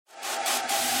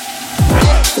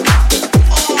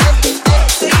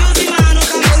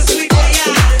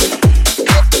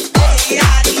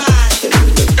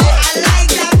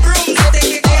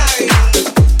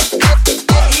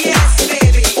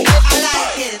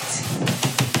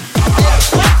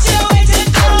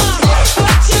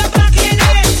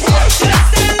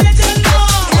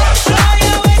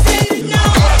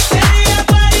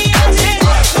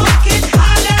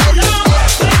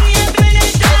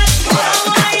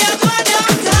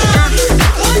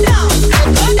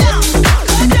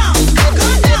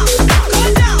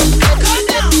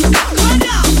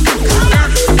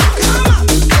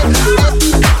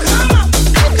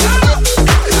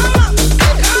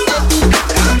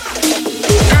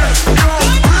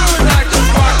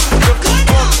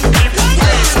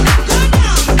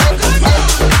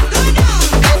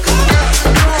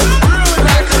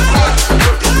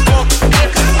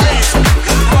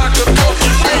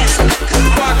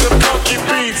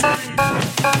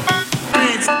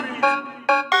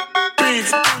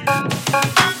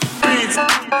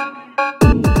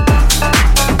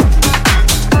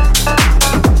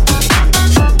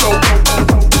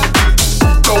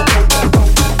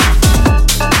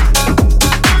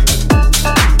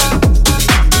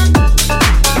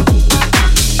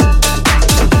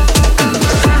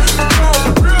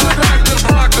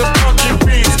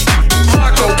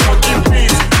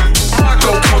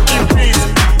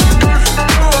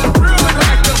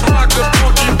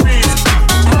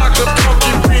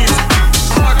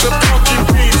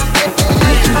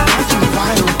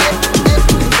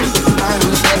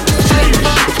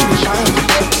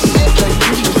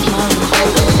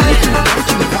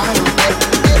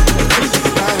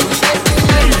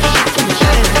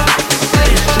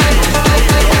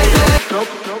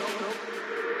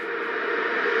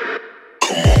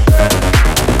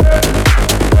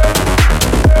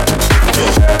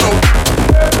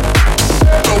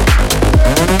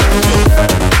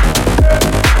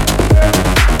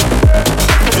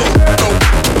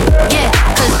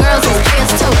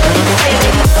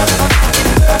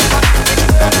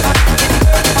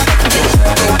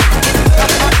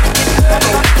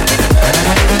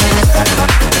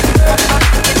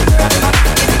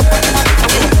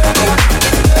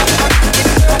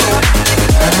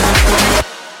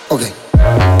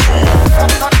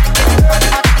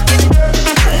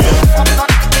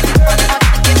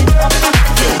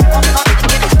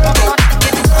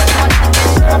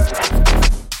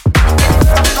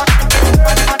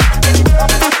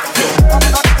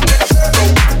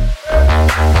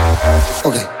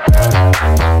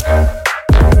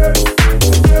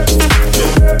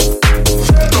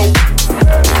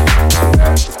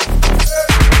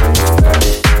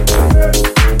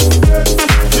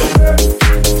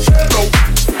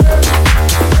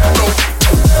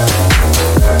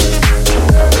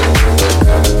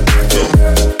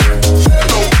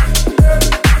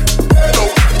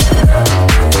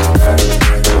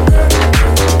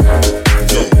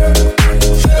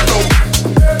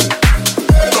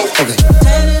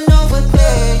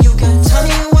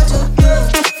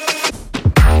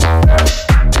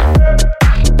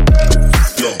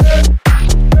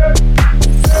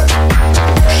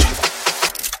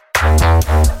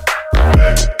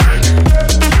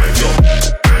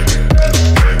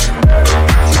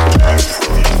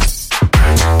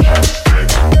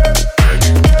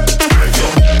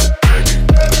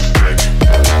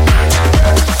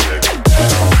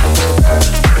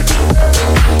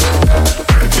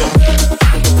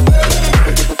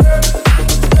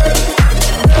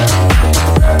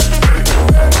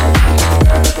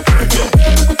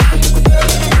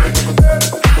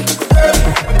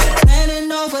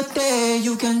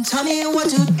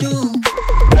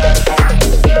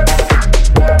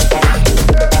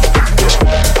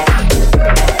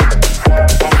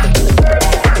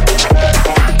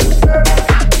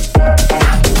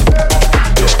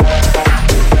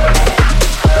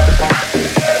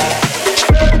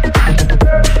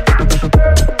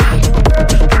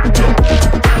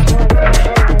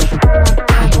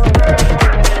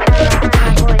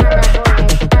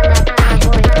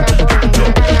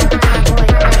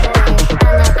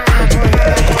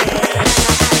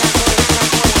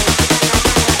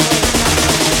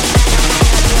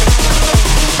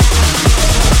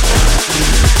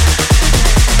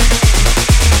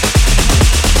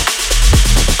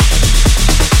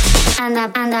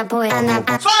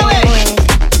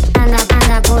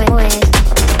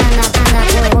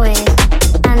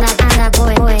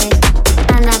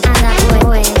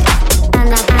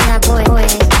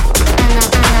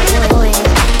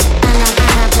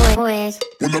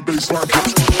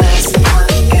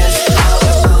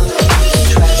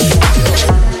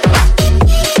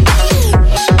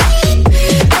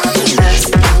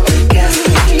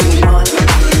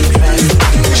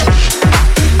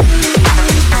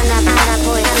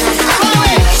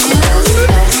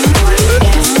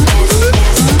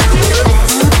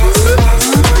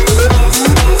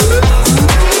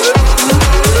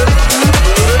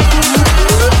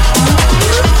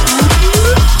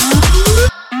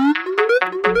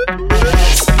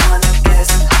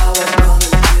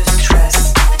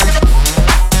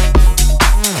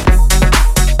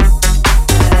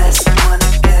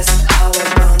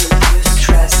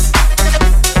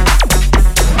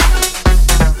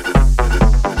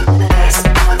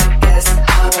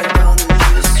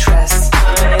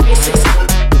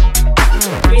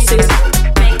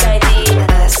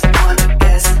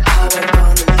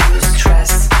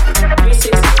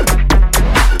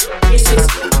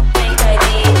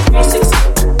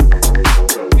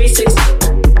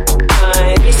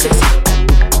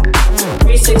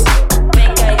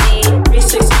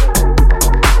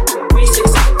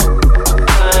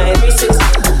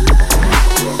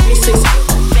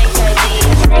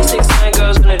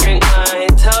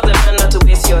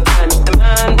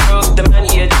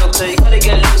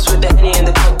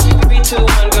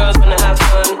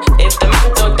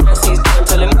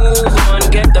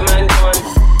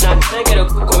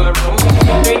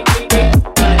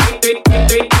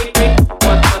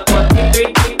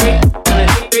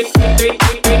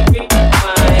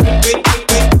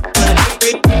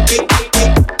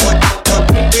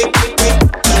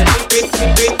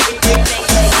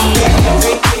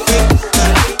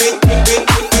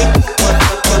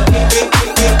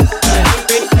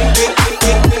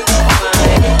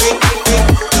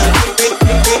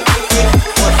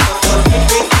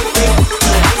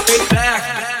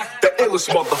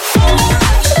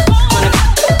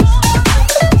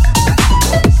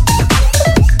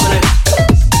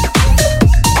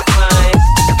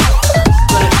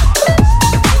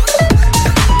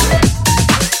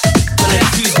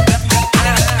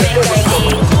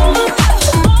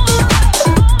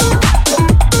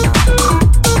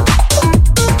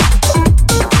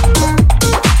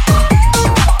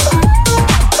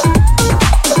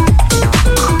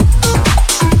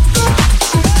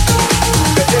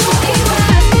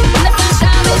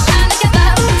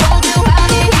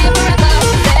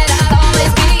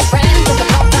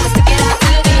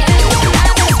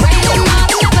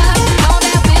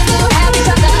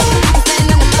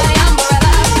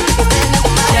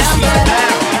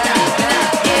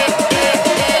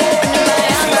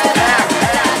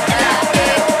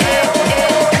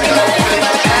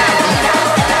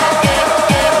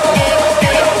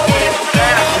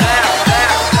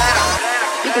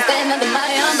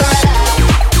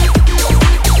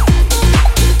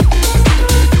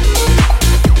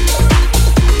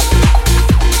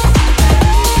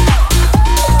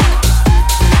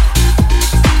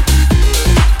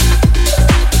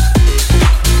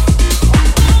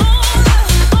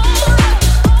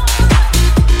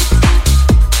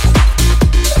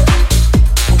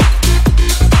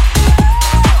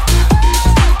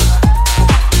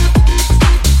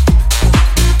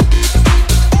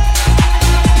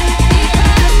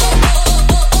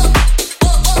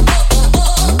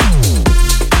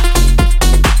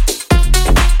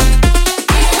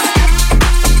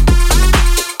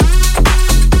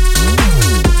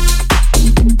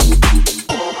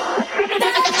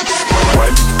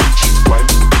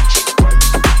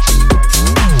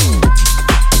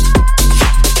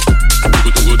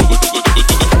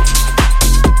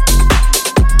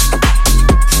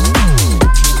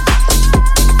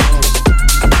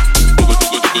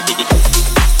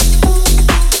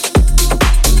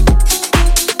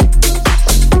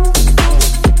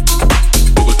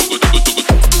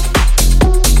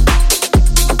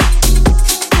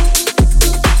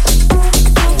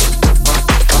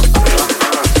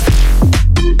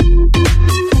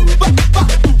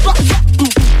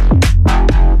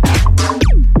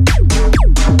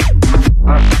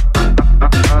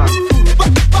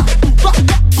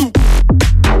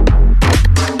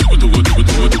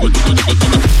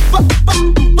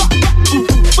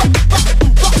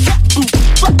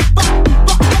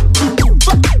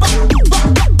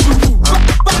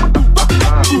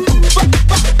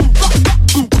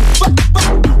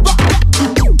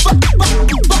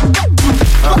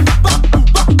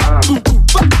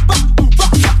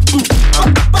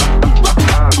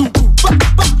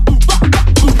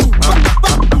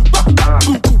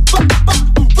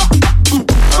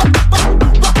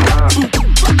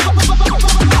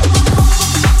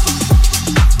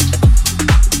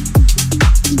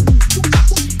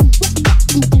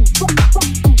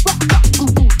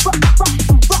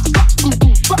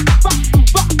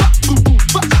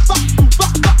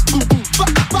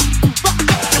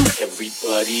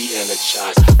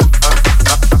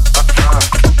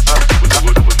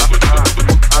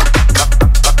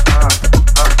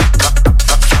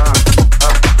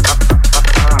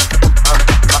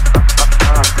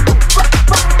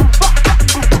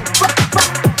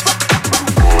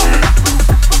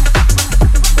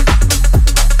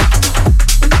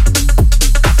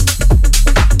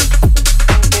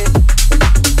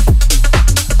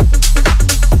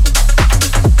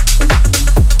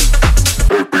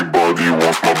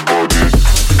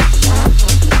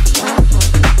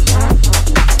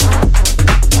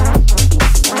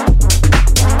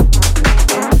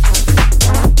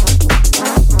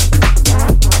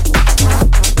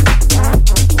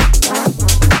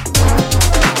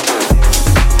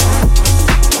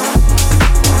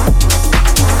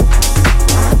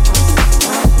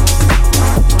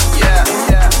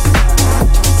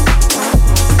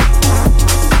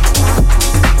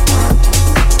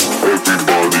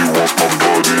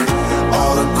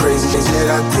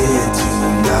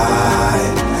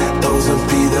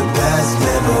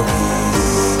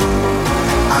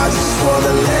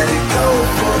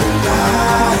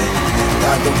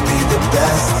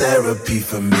therapy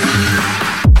for me.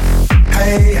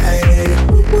 Hey, hey.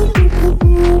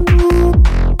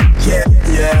 Yeah,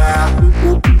 yeah.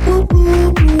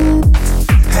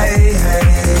 Hey,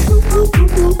 hey.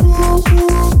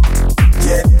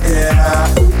 Yeah,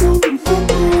 yeah.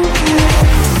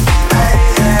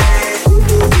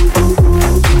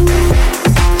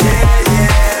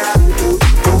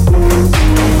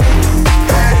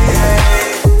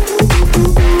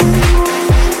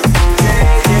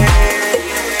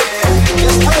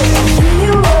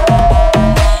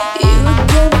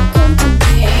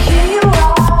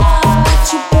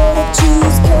 You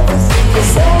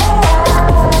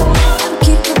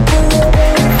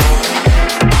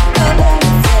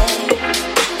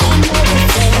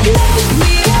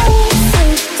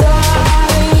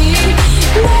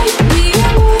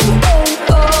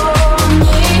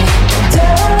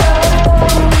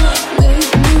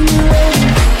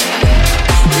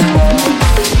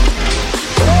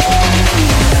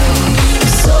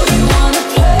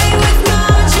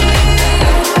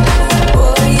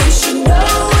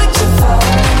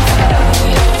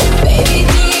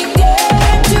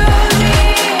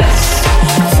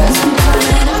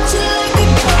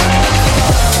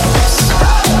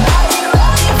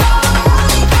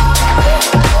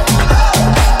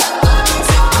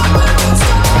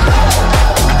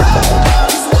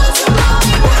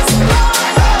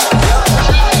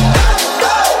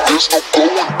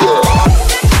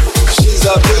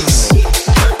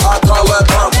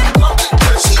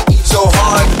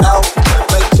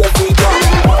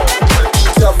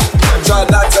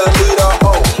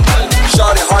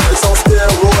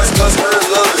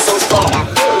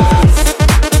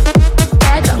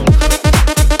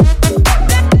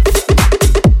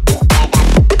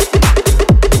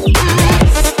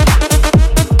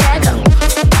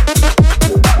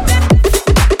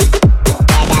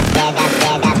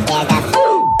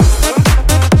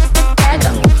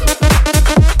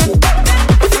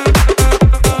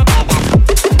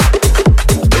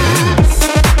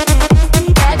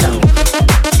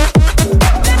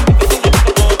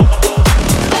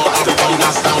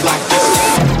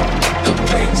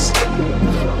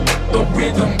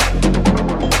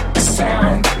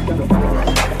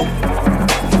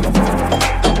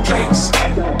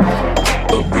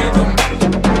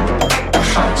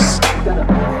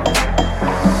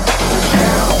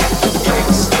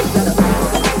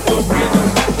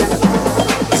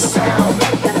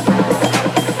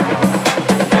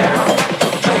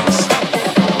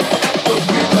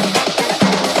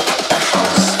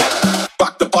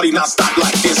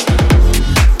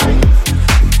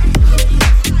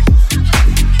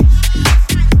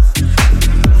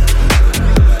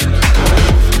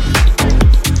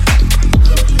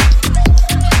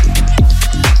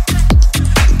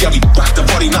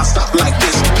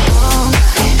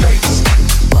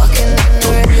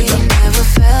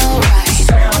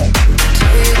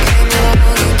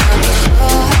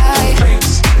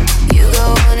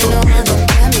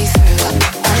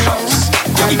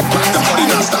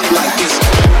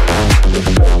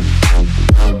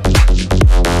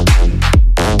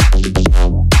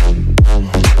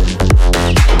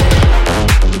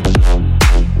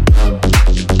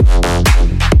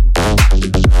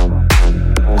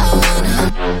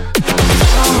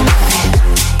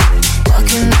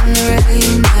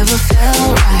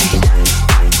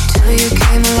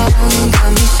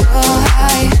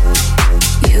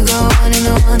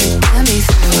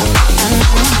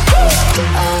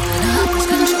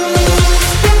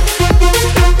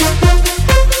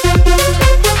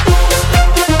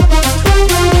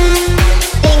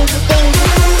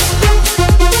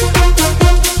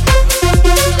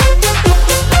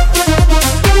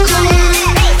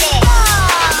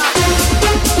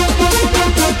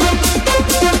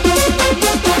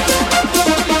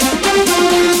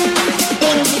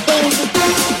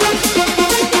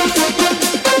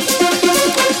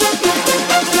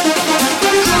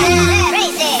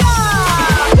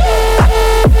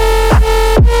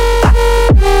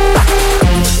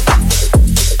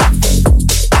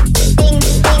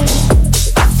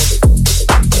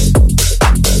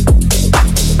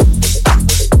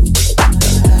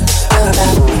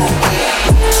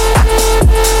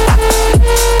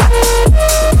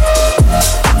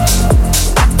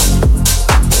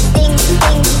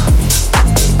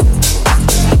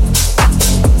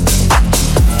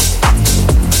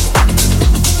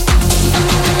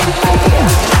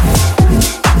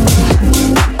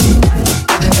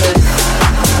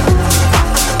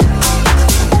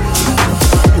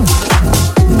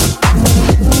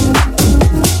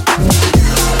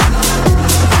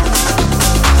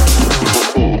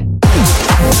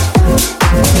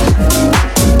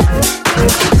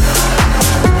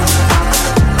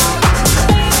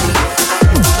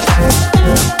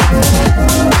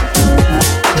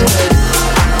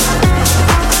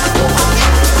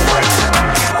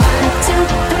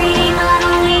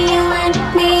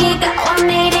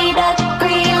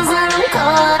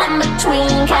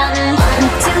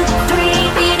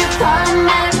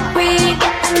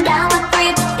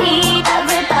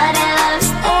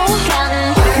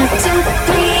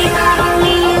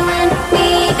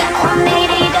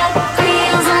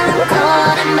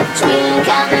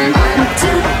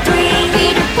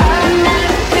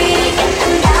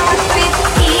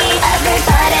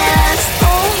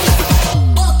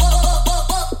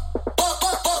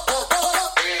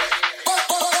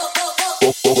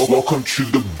Welcome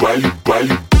to the Bali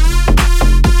Bali.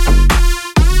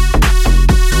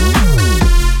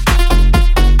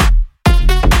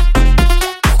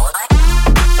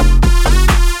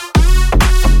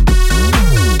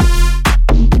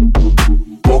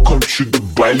 Welcome to the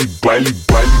Bali Bali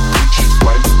Bali beach,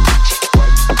 Bali beach,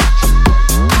 Bali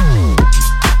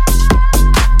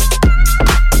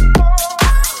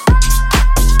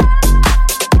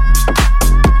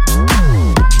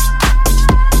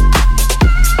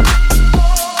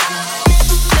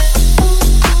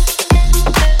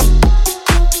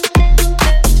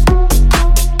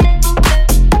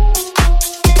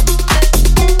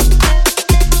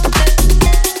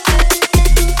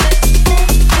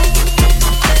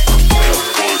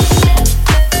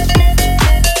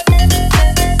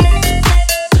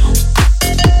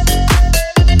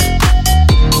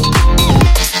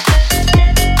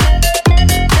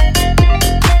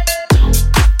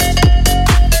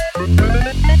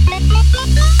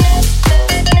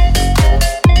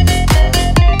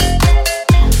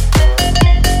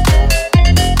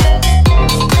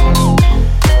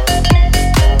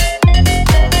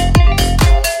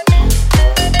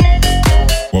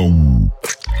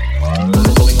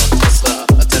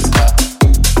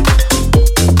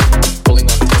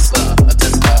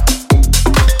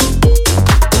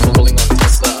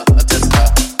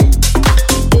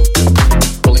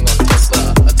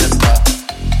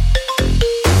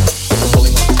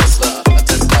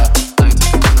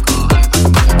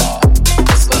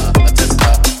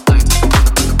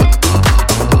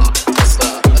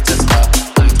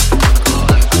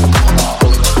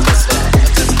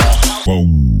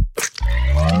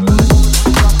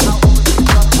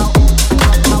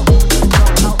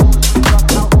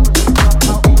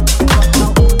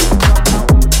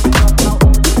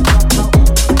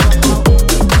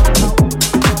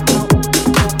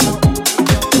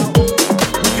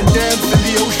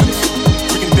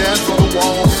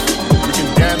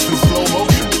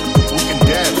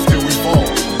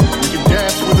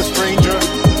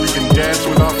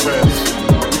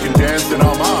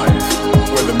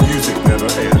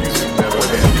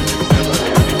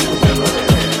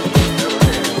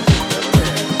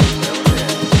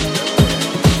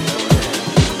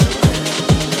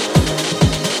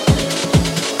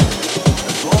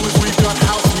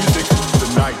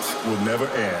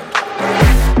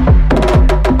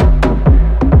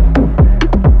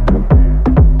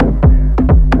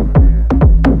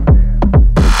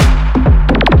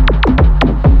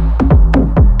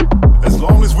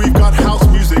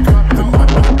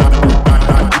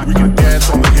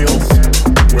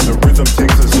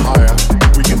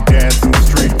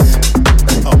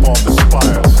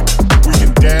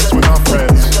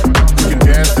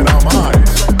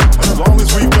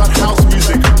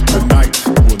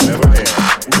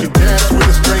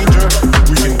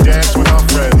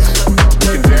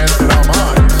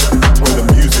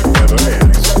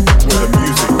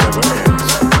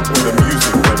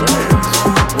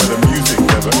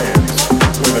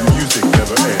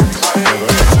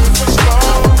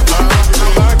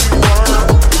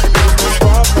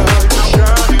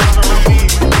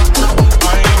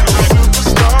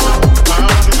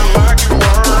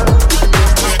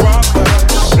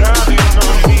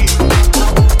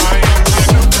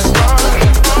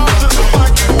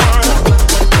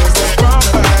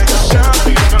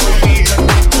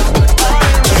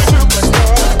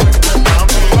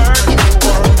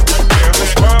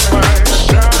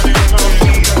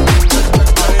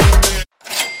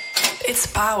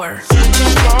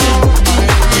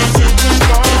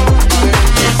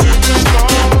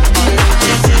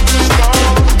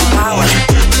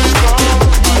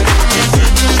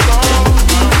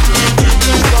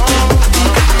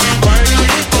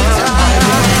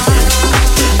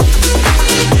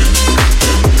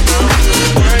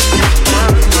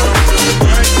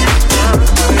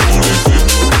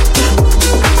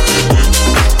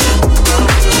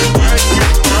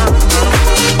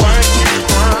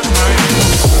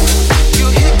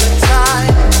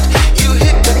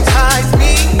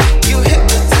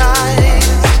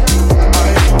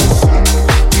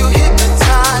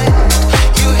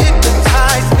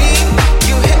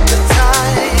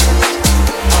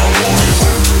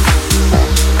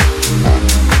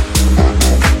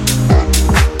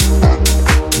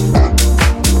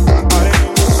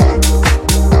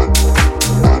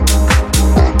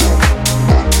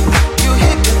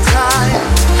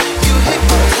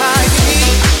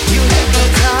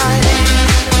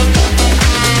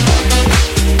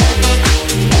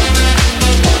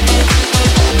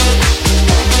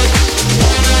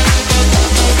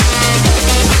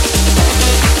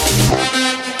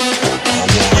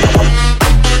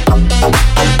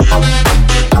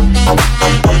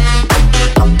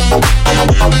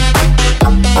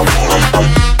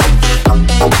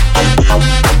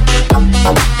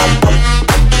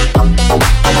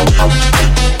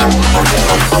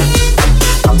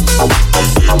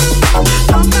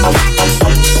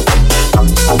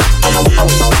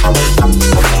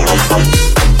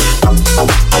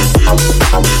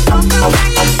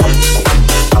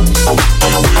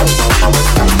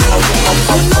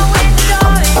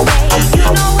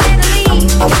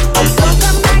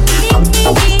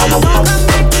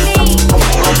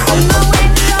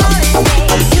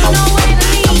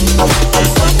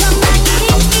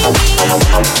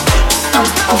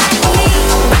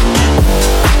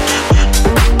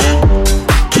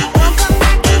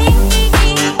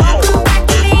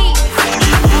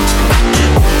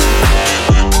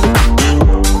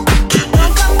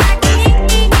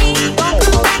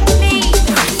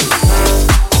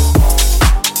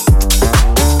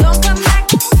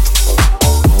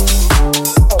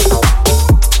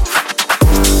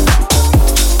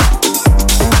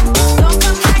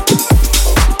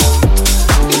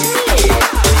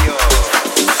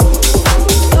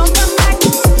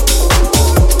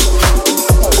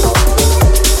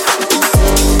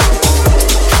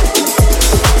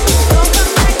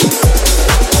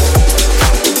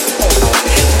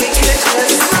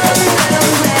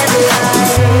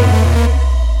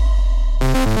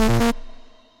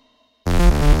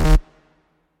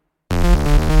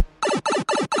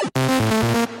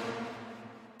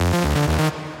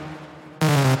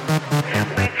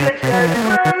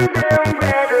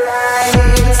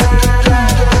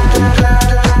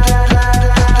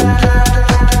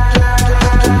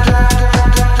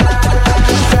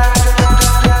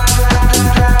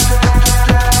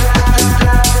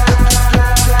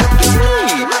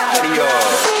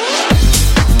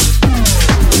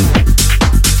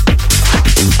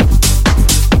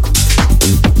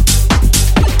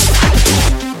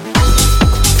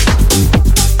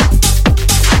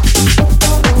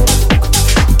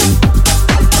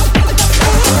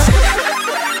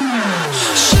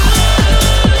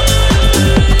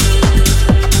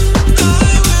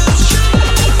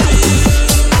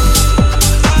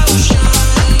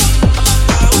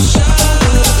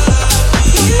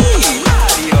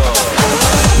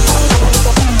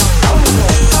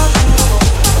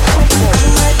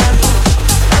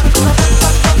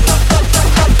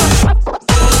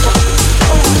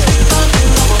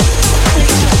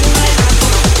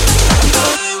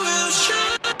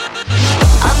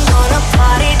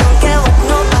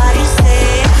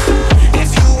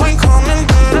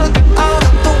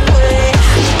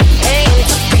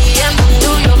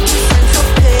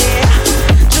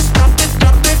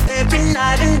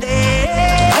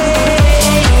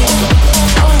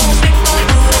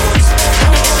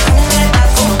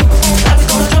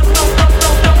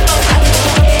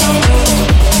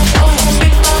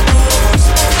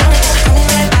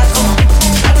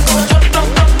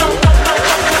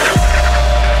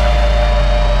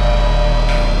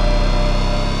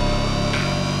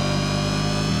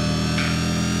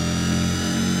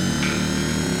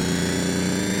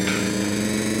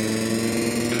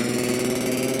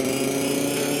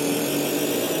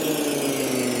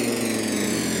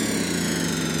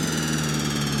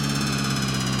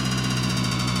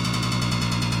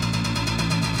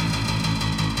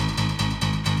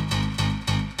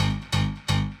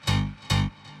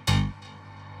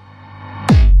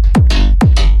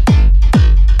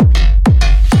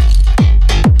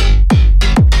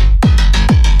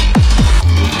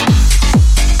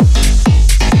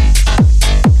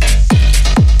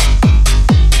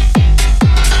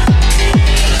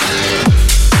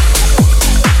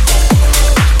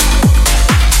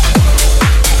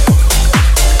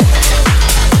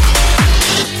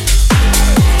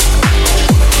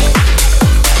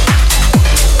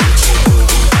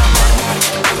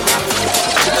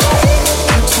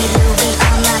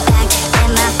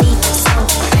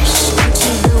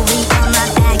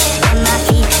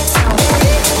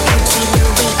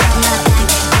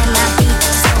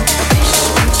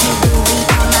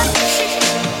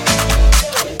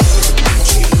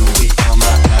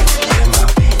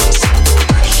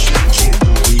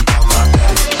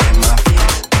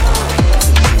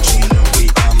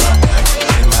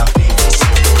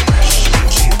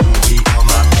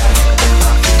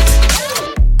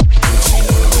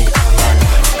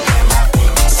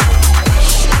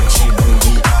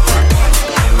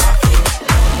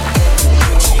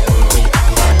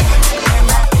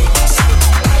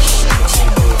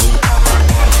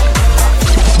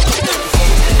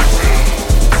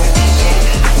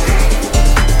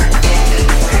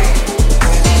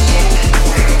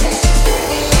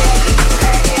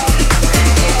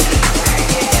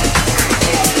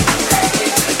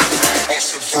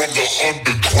We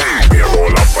roll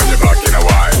up on the block in a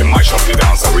while. My shop we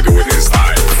dance and we do it in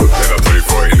style. Foot pedal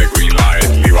 34 in the green light.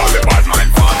 Leave all the bad mind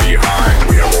far behind.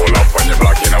 We roll up on the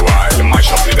block in a while. My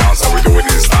shop we dance and we do it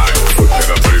in style. Foot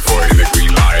pedal 34 in the green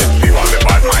light. Leave all the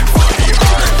bad mind far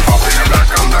behind. Up in the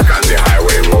black, I'm back on the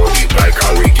highway. Roll deep like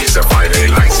a week. It's a Friday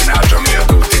like Sinatra. Me I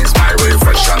do things my way.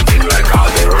 Fresh and clean like all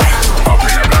the rain. Up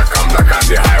in the black, I'm back on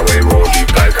the highway. Roll deep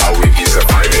like a week. It's a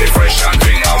Friday. Fresh and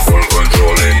clean. I'm full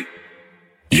controlling.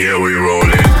 Yeah, we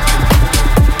rollin'.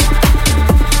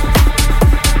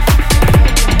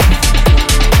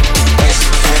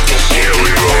 Yeah, we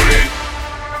rollin'.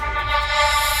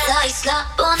 La isla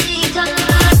bonita.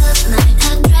 Last night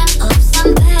I dreamt of San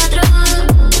Pedro.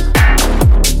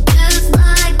 Just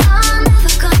like I'm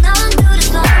never gonna do this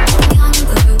long.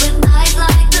 Younger with eyes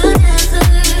like the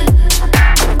desert.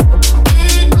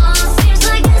 It all seems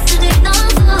like yesterday,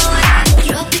 don't fall away.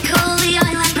 Tropical, the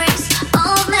island breaks.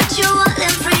 All natural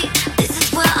and free. This is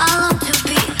where I long to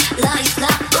be. La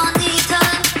isla bonita.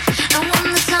 And when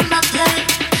the samba played,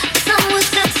 the sun was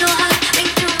set so high.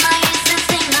 Ring through my ears and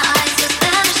sing my eyes. Your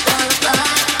Spanish lullaby.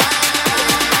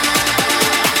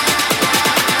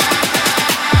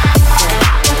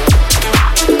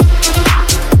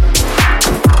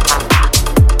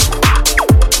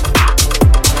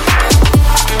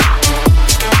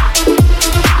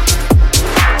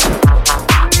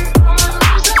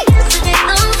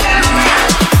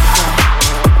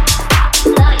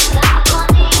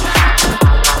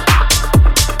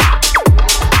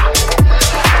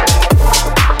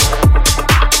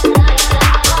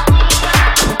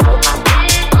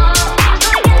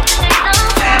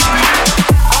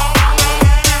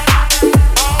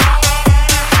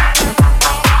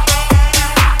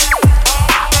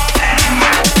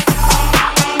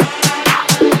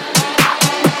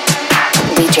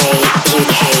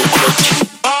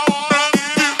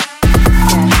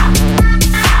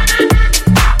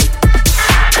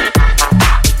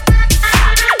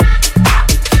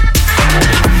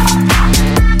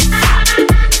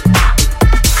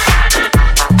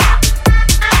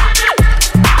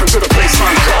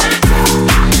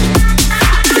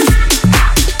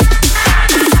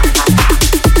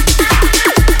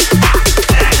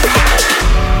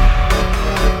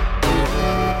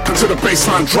 Until the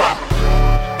baseline drop.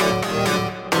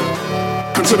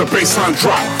 Until the baseline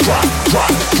drop. Drop,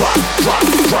 drop, drop, drop, drop,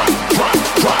 drop, drop,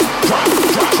 drop, drop,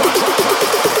 drop, drop.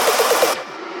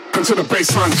 Until the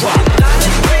baseline drop.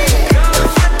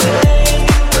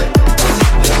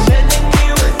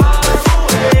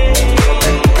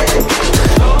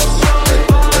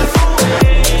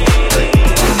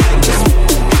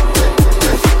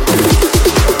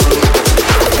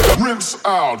 Rinse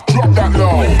out, drop that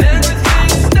low.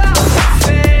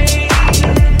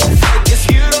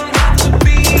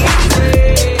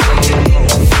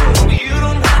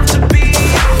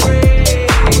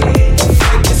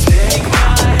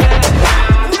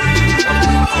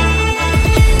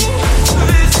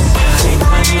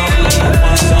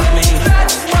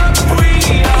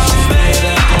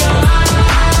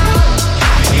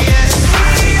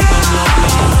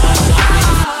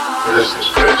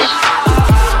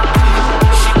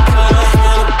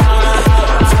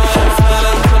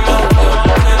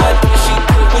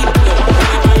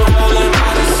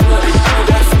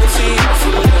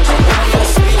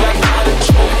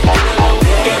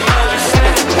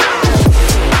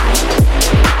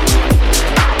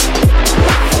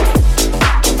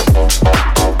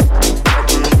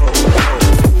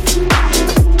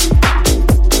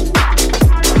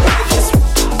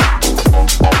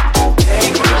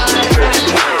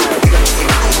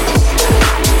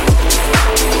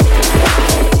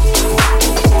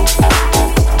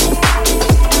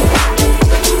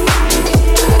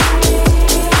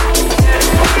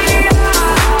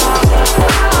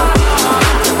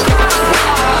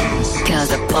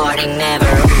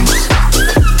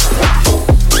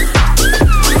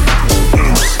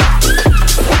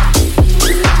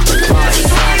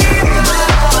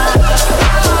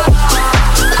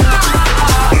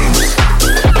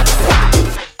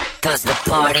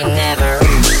 party never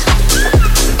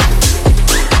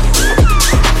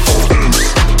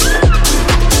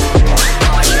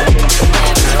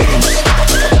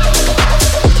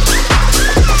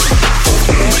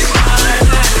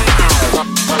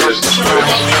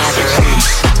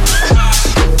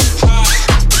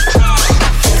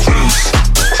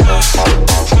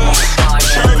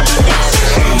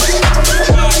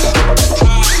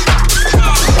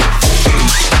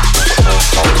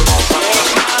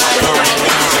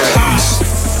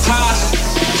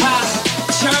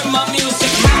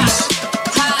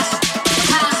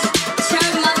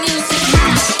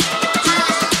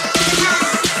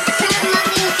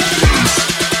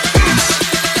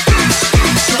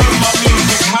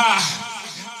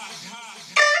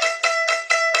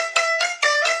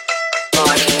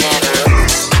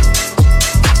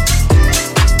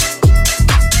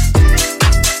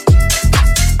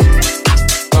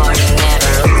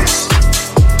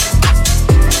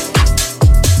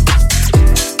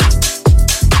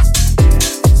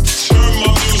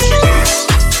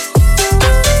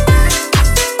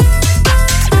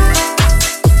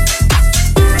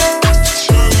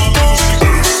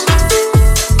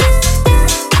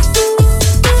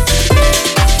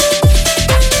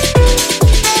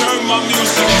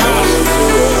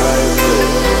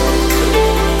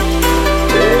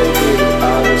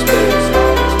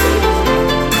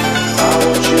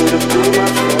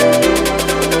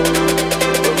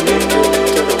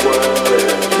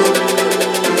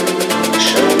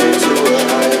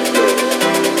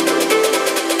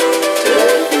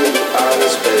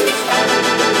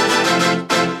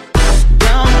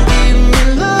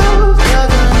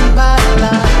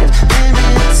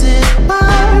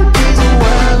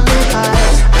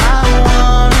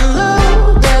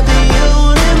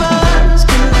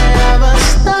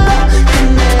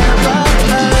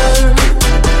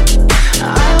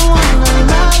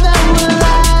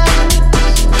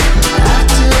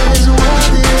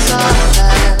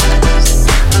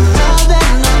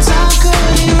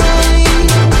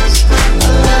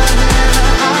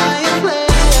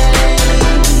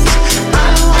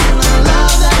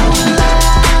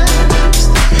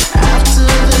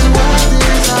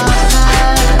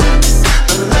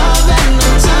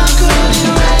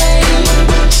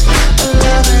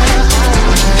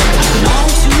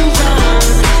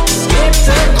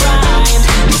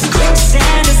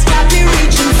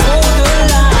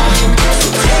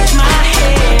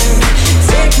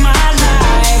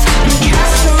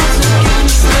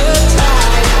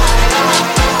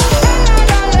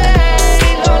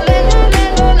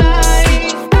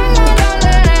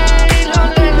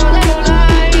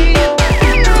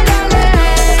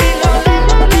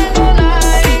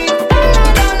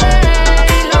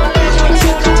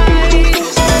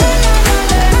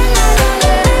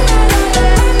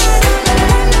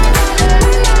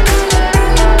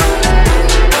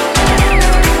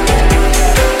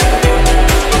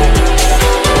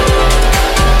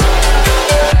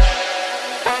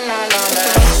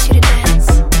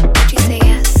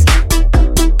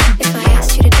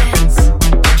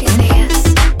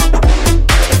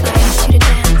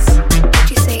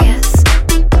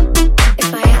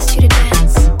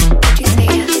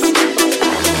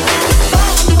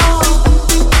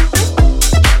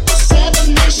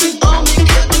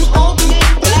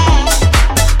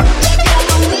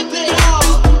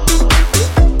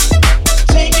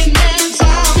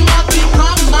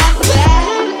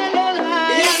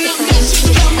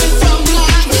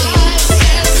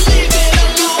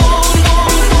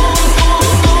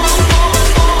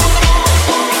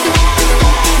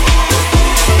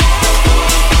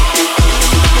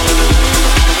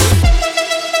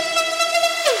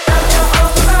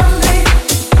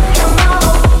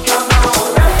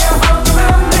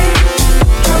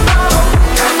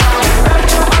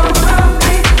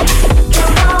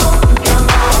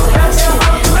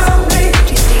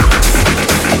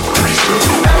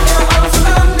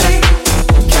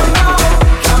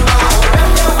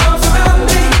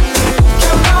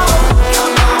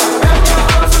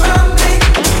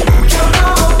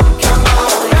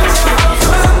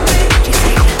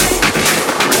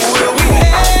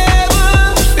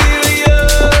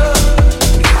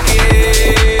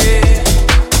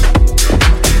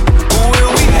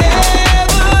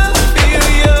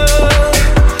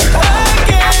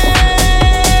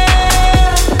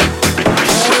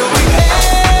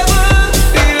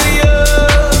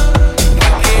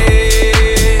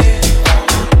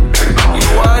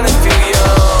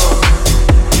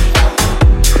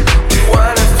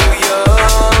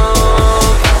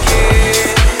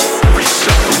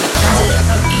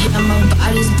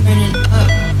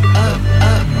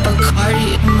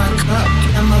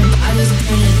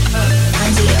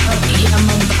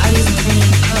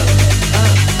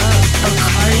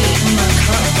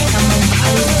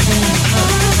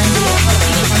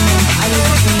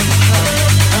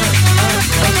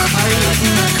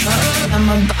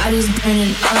body's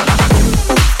burning up.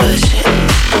 Push it.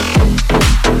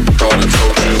 Thought I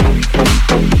told you.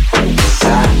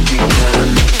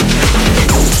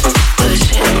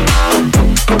 Push it.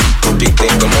 Deep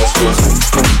think the monsters.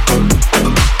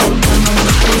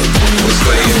 We're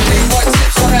slaying. They want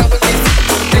tips on how we get.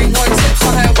 They want tips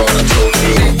on how we Thought I told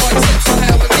you. They want tips on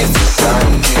how we get.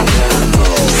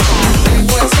 They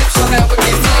want tips on how we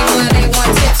get flavor. They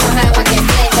want tips on how we get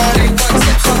flavor. They want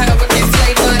tips on how we get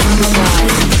flavor.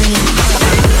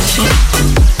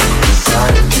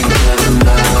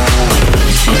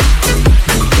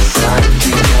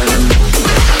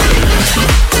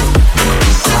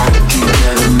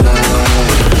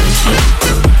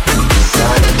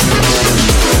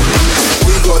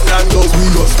 We got Nando's, we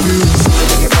got spoons.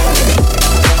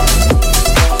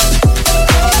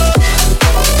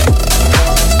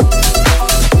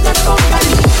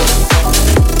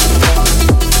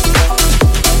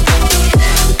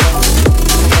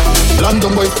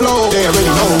 London boy flow, they already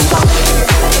know.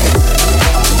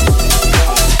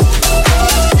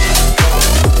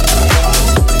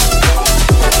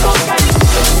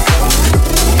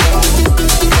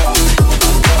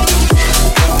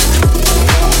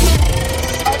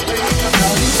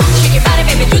 Shake your body,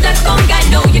 baby, do that conga.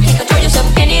 No, you can't control yourself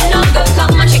any longer.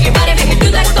 Come on, shake your body, baby, do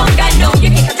that conga. No, you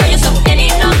can't control yourself any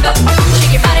longer.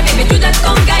 Shake your body, baby, do that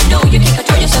conga. No, you can't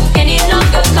control yourself any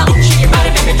longer. Come on, shake your body,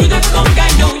 baby, do that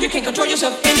conga. No, you can't control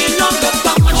yourself any longer.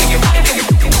 Come on, shake your body, baby,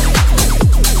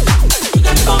 do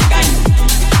that conga.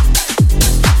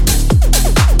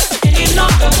 Any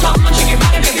longer. Come on, shake your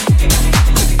body, baby, do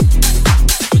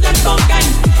that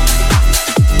conga.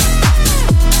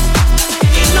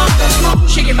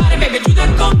 Shake your body, baby, do that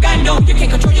conga. No, you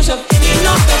can't control yourself any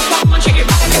longer. Come on, shake your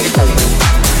body, baby.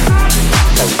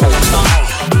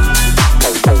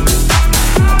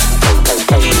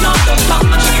 Any longer.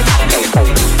 Come on, shake your body, baby.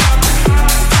 Conga.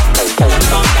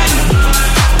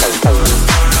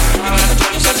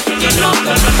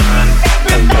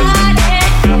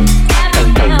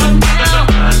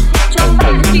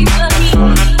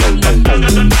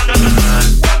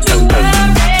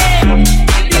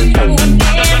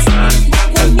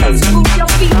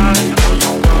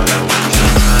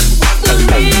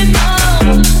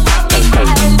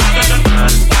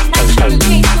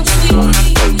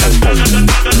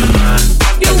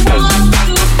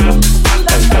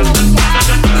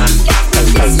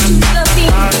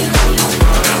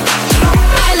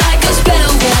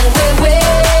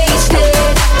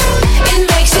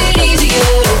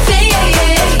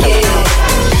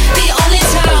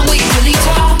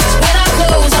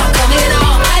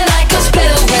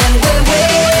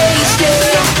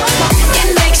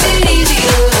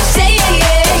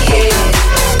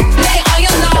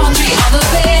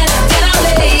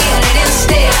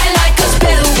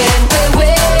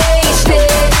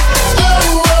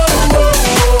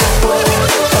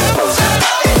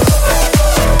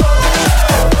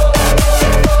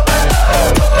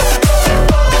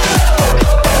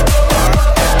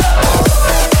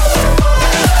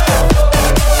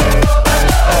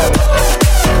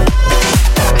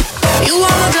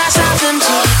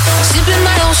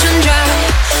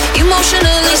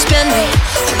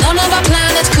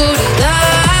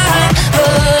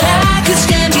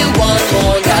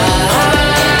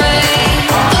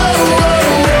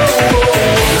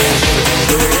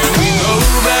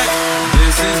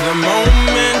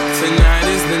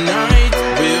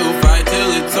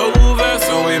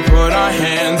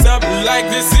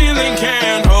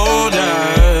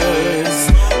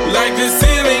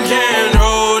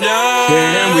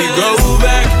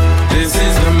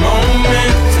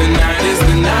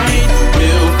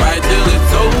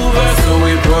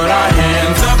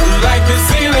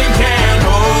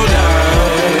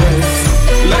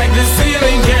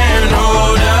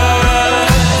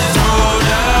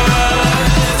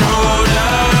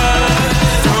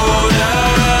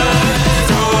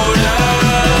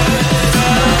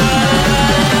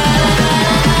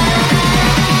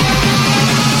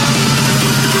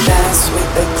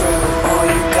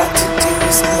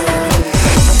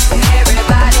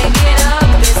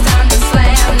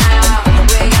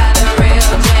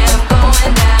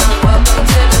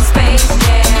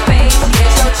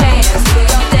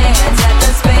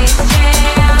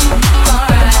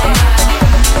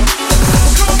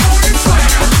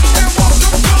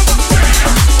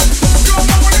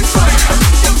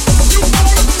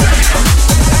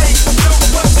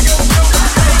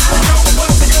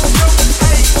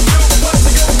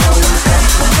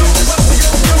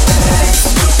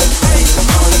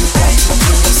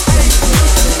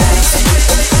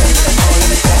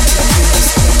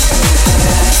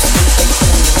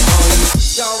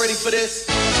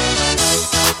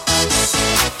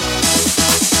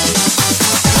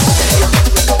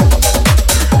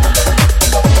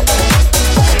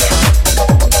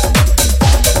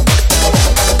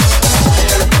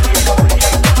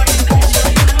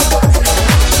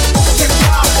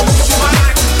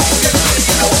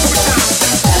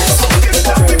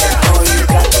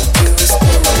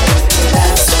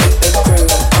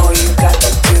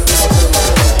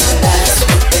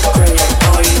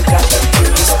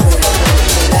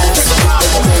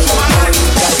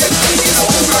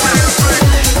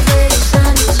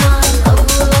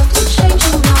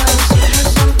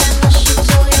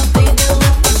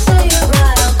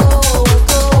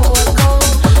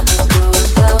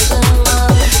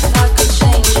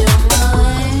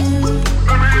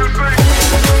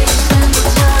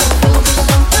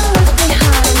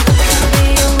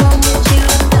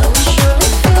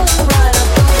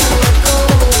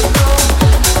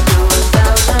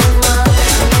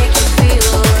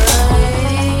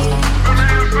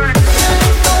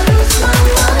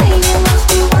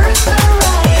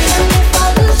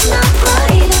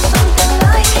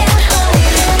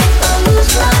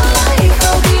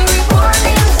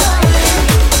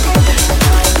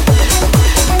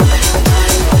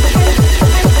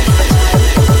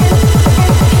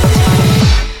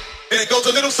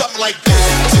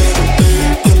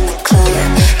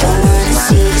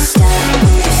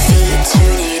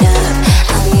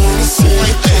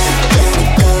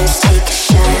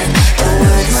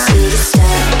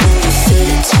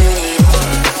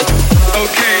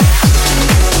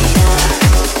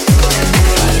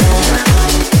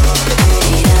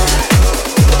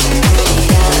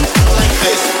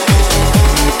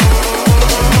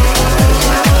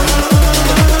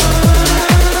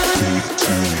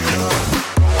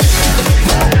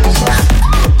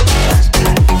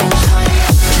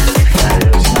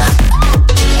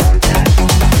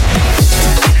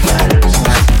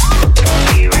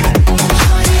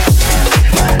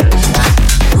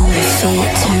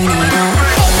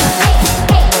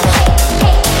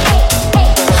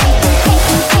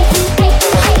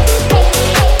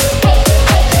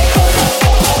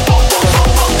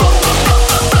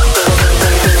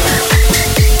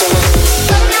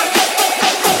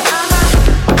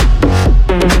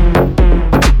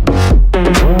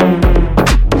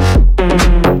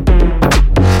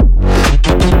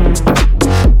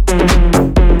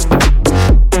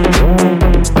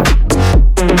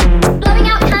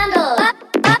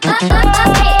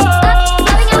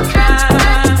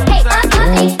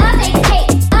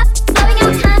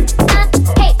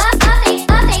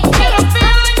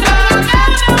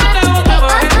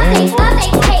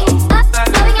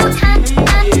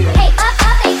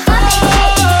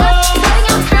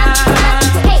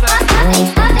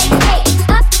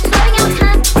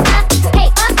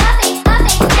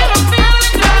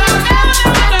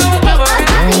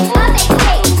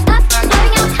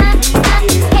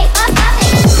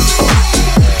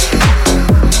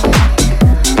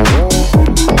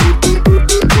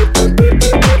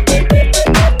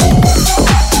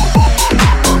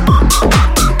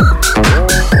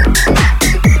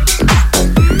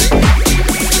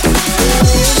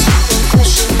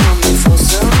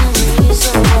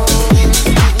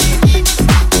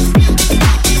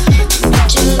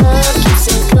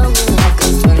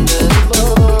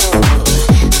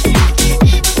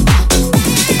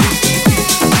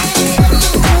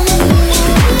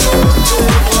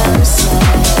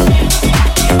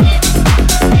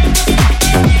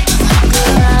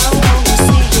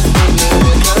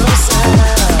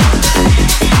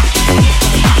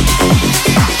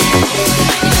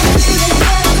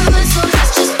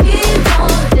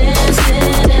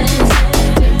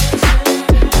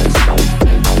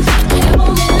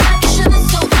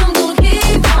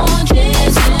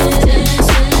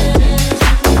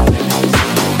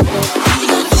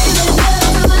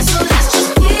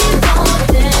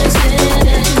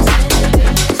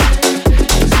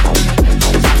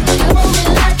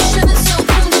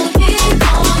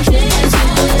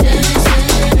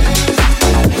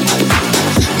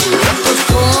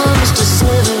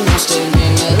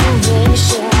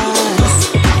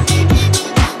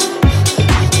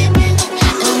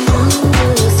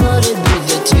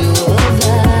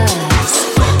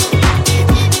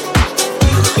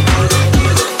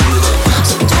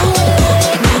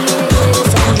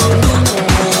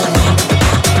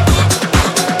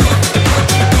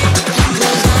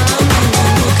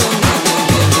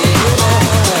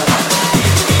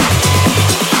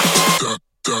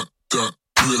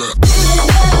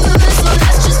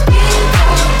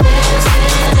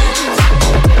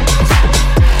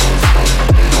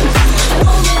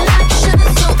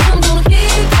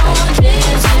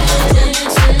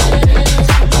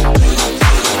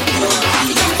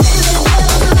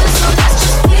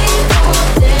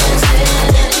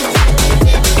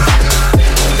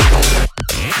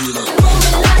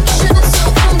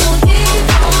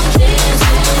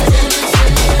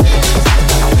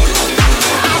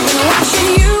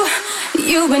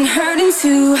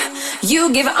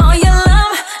 You give all your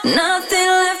love, nothing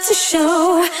left to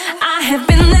show. I have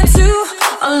been there too,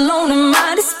 alone in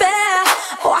my despair,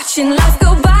 watching life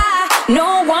go by,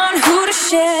 no one who to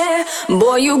share.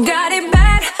 Boy, you got it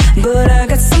bad, but I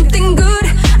got something good.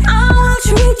 I will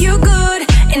treat you good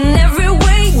in every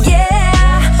way,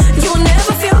 yeah. You'll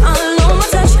never feel alone, my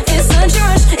touch is such a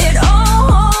rush, it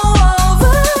all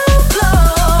overflows.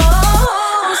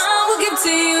 I will give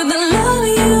to you the love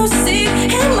you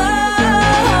seek and more.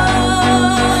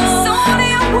 Somebody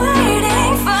I'm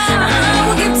waiting for. I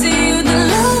will give to you the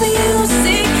love you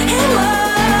seek and more.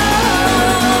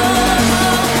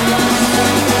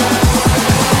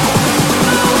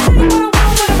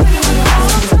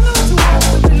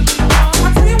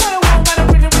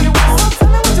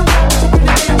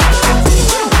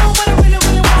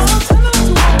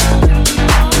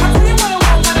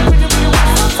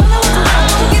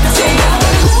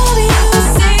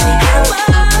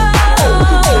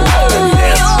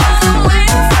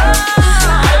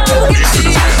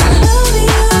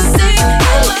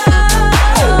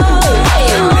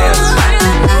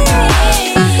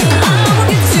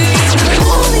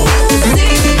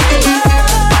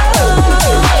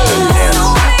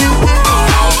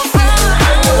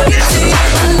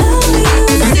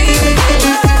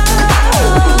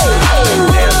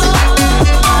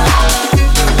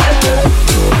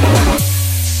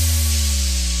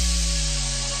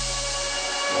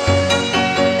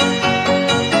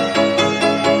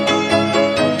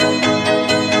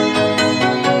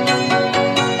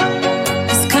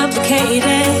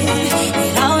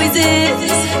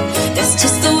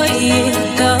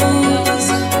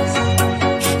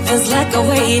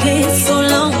 waited so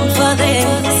long for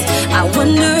this. I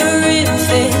wonder if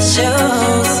it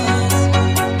shows.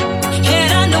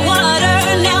 Head underwater,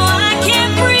 now I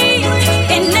can't breathe.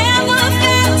 It never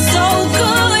felt so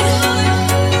good.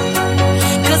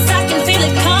 'Cause I can feel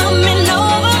it coming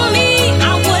over me.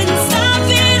 I wouldn't stop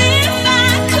it if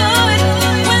I could.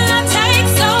 When love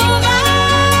takes over,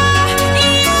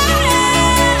 yeah.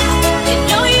 You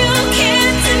know you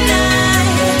can't deny.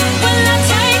 When love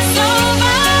takes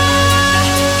over,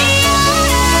 yeah.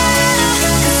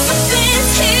 'Cause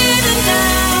something's here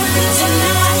tonight,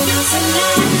 tonight,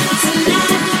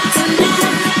 tonight, tonight,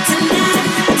 tonight, tonight,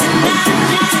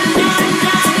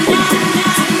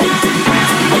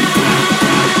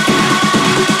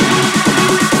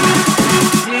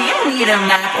 Do you need a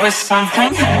map or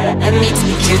something? Let me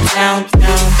take you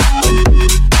downtown.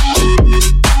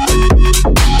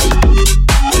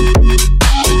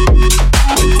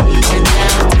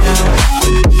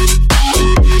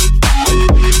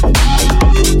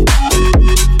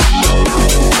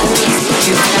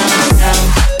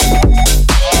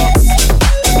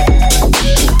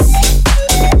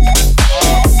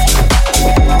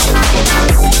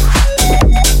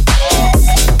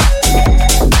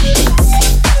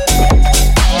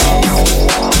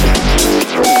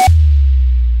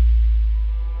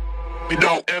 We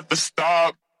don't ever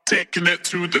stop, taking it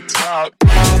to the top.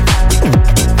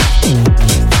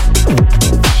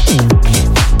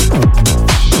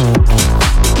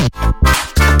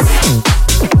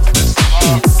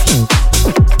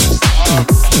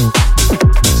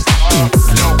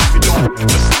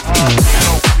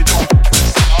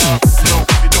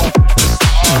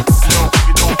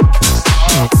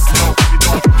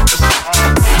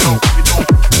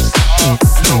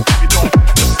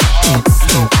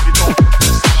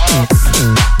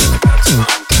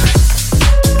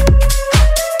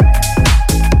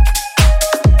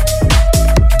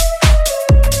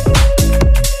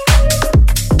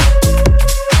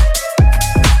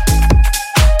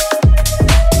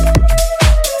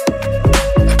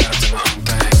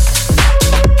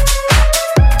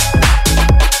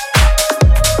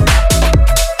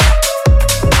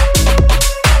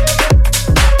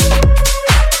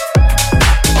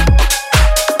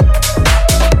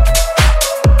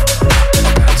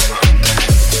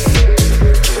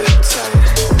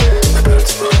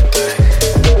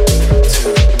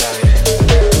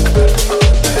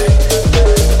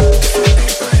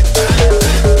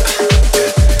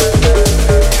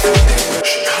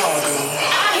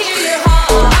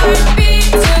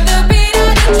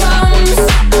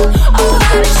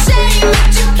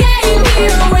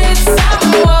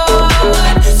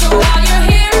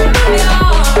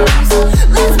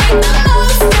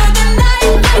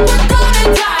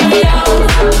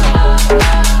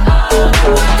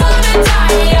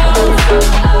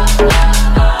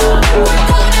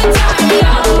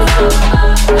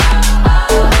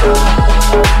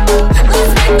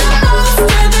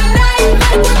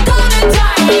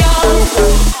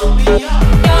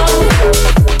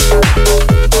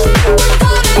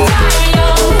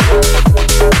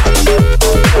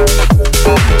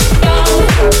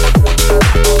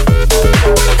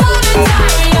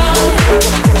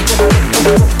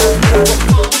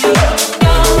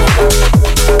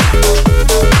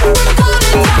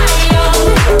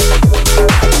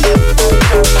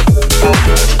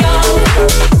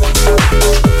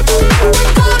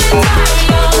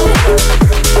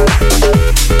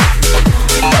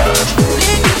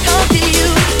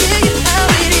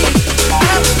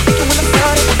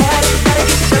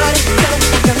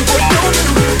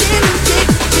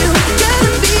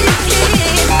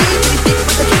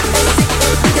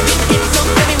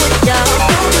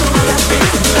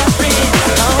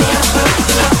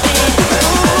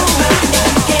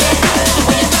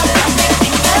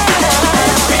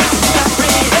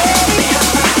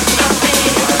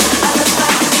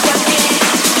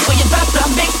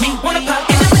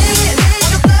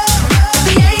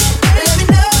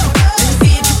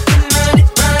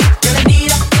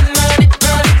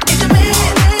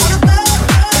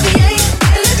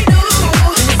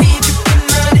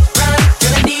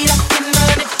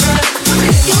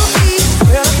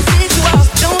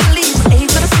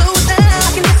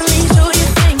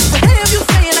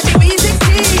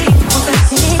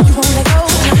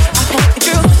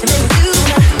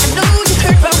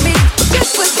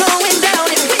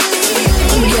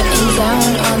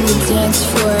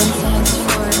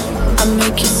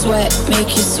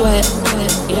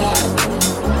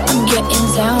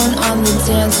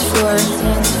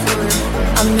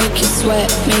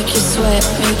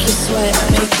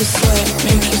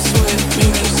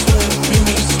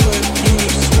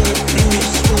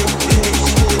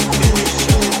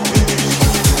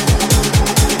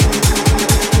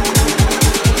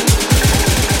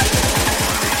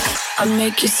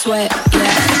 make you sweat,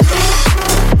 yeah.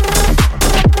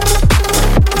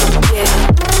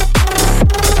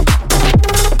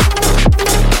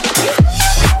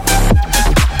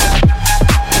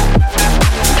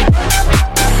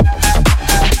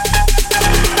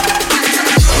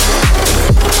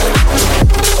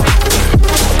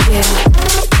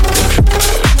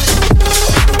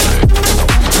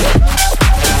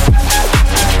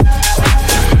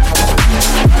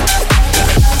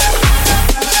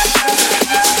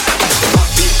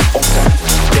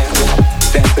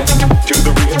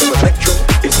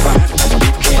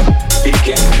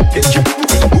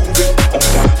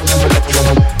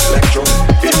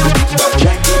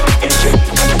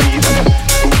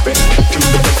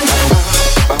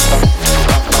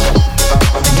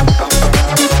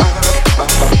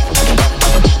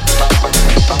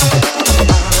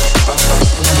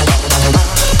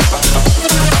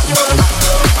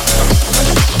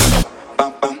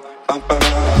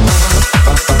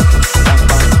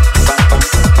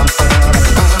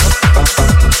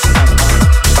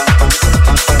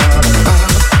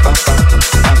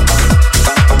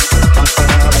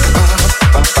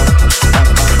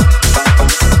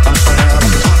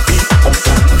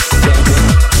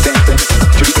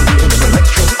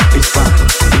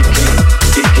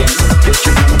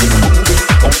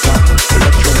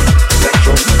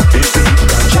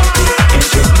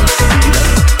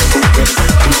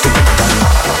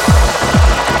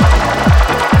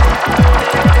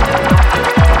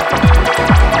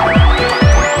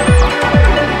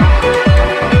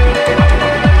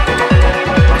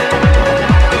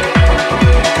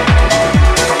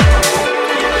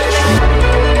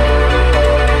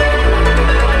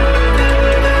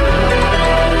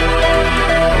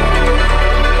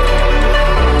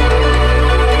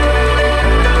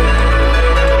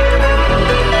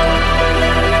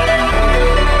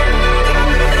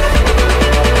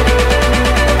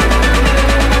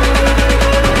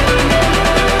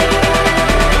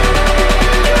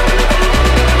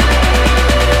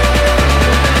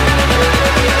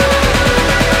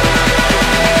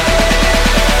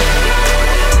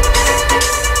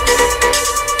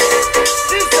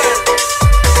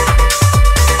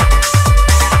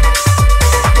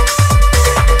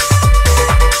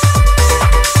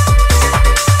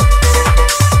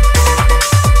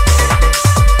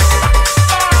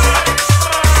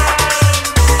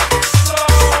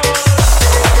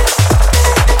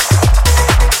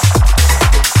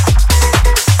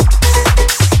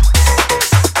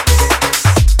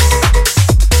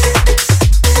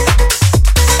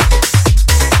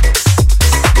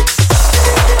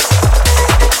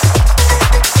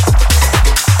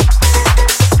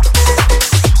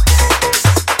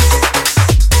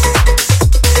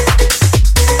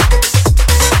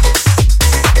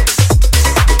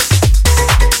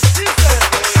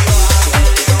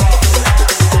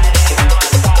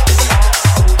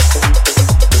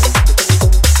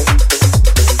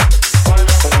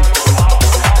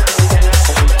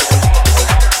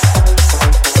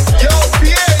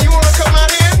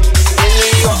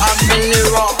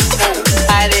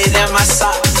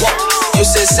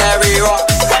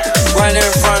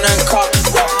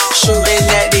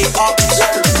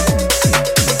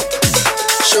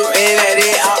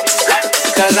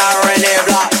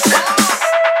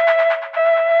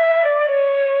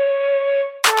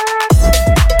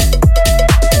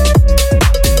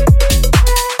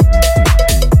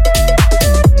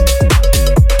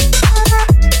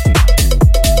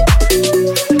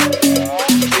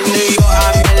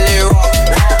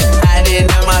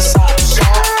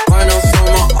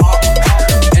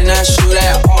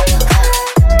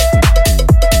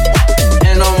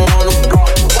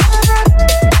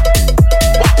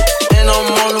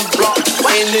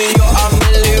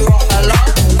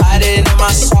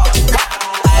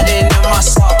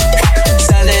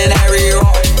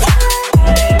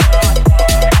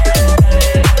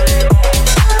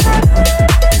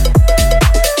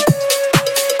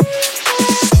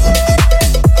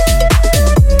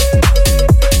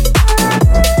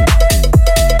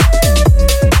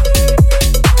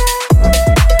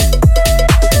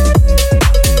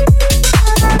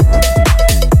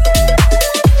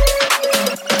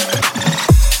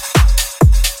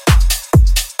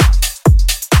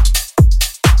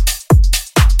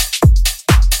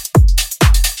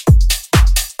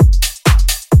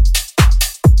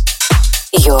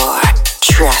 Your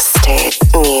trusted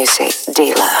music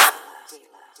dealer.